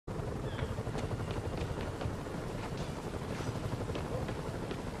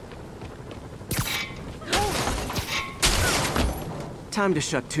Time to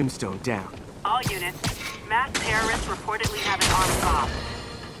shut Tombstone down. All units, mass terrorists reportedly have an armed bomb.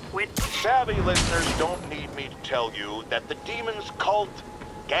 Savvy listeners don't need me to tell you that the demon's cult,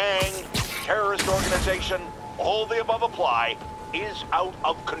 gang, terrorist organization, all the above apply, is out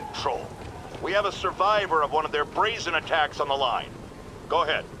of control. We have a survivor of one of their brazen attacks on the line. Go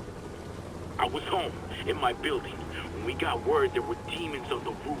ahead. I was home, in my building, when we got word there were demons on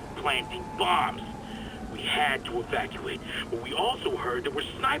the roof planting bombs. We had to evacuate, but we also heard there were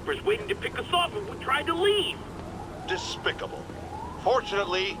snipers waiting to pick us off if we tried to leave. Despicable.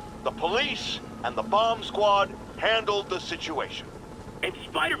 Fortunately, the police and the bomb squad handled the situation. And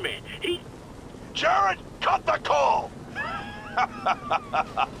Spider-Man, he... Jared, cut the call!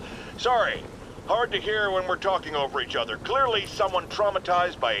 Sorry, hard to hear when we're talking over each other. Clearly someone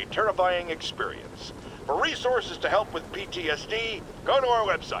traumatized by a terrifying experience. For resources to help with PTSD, go to our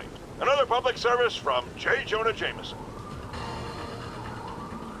website. Another public service from J. Jonah Jameson.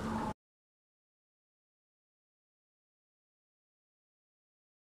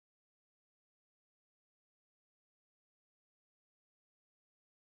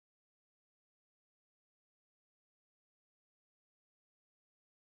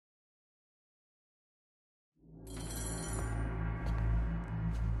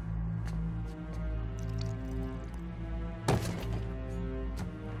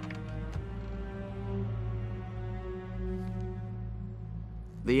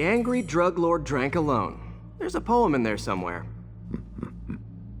 The angry drug lord drank alone. There's a poem in there somewhere.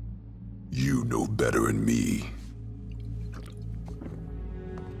 You know better than me.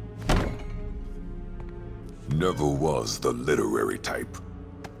 Never was the literary type.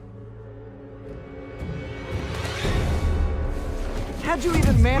 How'd you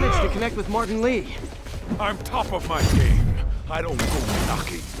even manage to connect with Martin Lee? I'm top of my game. I don't go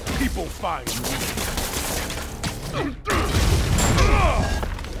knocking. People find me.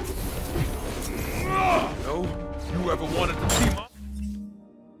 No? You ever wanted to team up?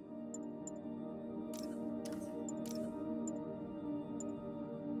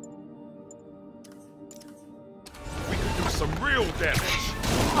 We could do some real damage.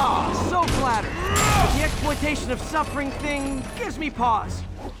 Ah, so flattered. But the exploitation of suffering thing gives me pause.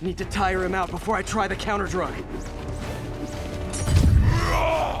 Need to tire him out before I try the counter drug.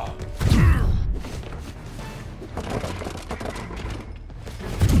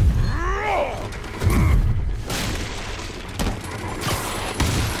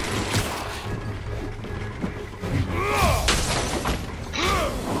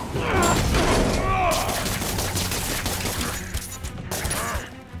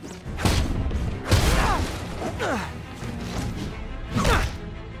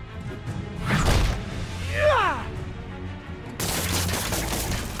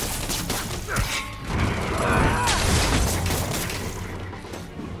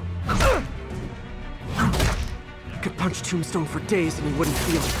 Punch Tombstone for days and he wouldn't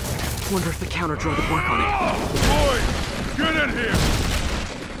feel it. Wonder if the counter drug would work on it. Boys, get in here!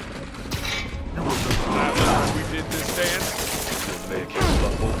 We did this dance. Make it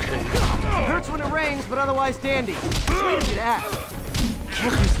look okay. Hurts when it rains, but otherwise dandy. Sweet of you to ask.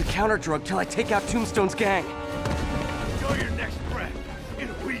 Can't use the counter drug till I take out Tombstone's gang. Enjoy your next breath.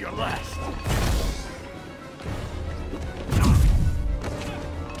 It'll be your last.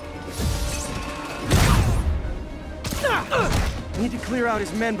 Need to clear out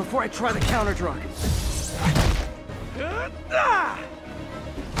his men before I try the counter drug.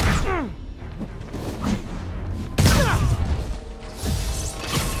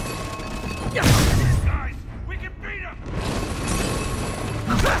 Guys, we can beat him!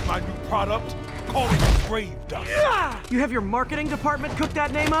 My new product, calling it grave dust. You have your marketing department cook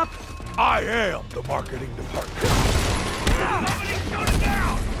that name up? I am the marketing department. Somebody shut it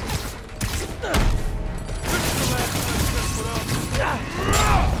down!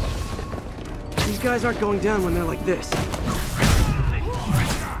 These guys aren't going down when they're like this.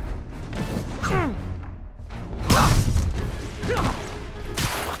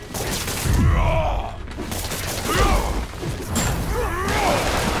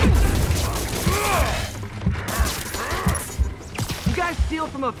 You guys steal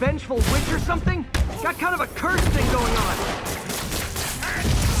from a vengeful witch or something? Got kind of a curse thing going on.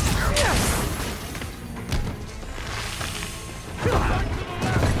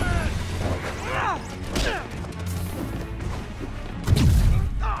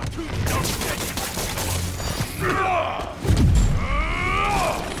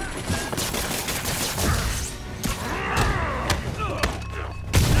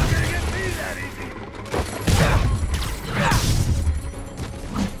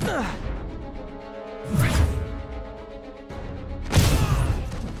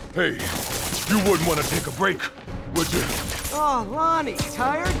 Hey, you wouldn't want to take a break, would you? Oh, Lonnie,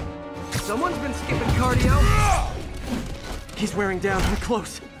 tired? Someone's been skipping cardio. He's wearing down. I'm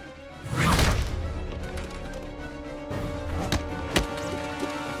close.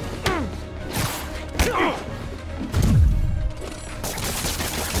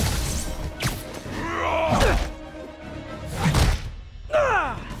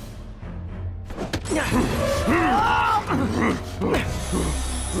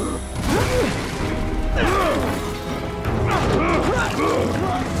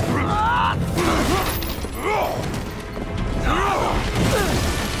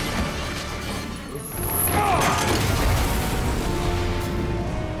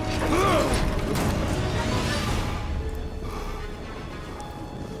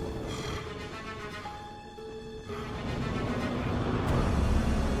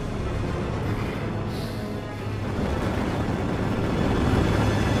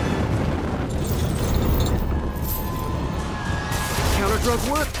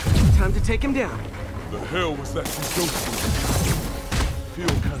 Drug work. Time to take him down. The hell was that you Feel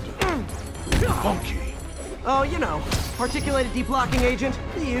kinda funky. Oh, you know, particulated deblocking agent,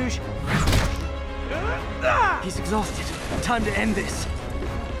 the usual. He's exhausted. Time to end this.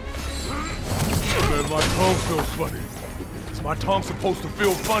 Man, my tongue feels funny. Is my tongue supposed to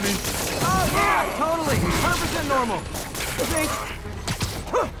feel funny? Oh yeah, totally. 100% normal. Think.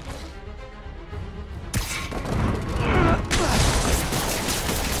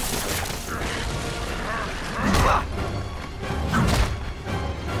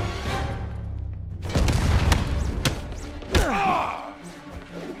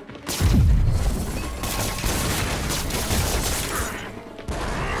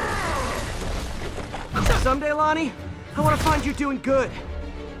 Someday, Lonnie, I want to find you doing good.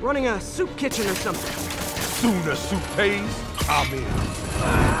 Running a soup kitchen or something. Soon as soup pays, I'm in.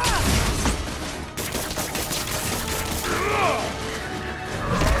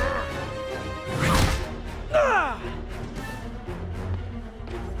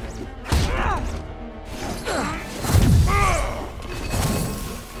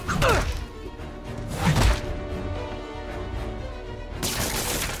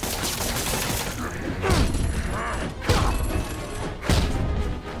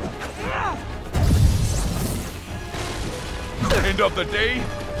 End of the day,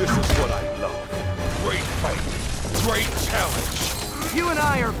 this is what I love. Great fight, great challenge. You and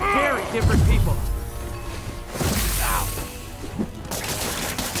I are very different people.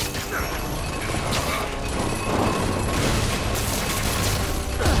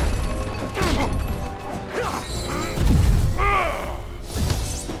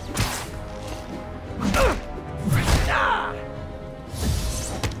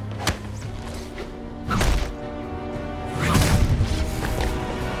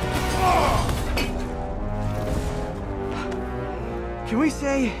 Can we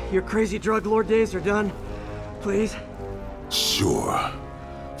say your crazy drug lord days are done? Please? Sure.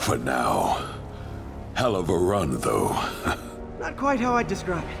 For now. Hell of a run, though. Not quite how I'd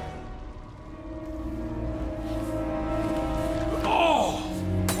describe it.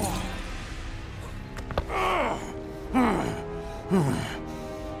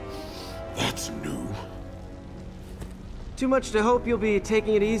 That's new. Too much to hope you'll be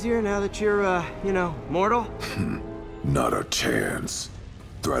taking it easier now that you're, you know, mortal? Not a chance.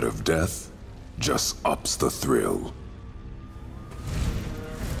 Threat of death just ups the thrill.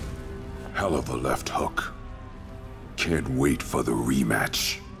 Hell of a left hook. Can't wait for the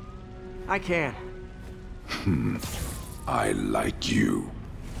rematch. I can. I like you.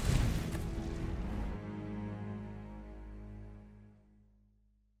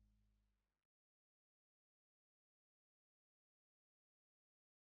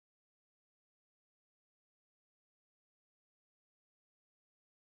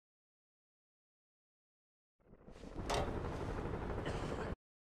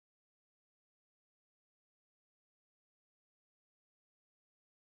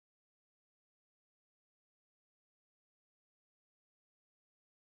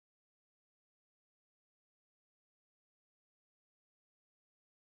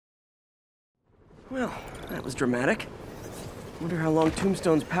 Well, that was dramatic. Wonder how long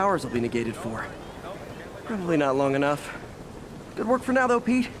Tombstone's powers will be negated for. Probably not long enough. Good work for now, though,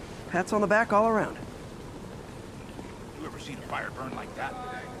 Pete. Pats on the back all around. You ever seen a fire burn like that?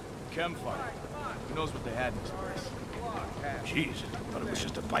 Chem fire. Who knows what they had in this place? Jeez, I thought it was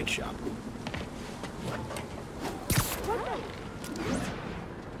just a bike shop.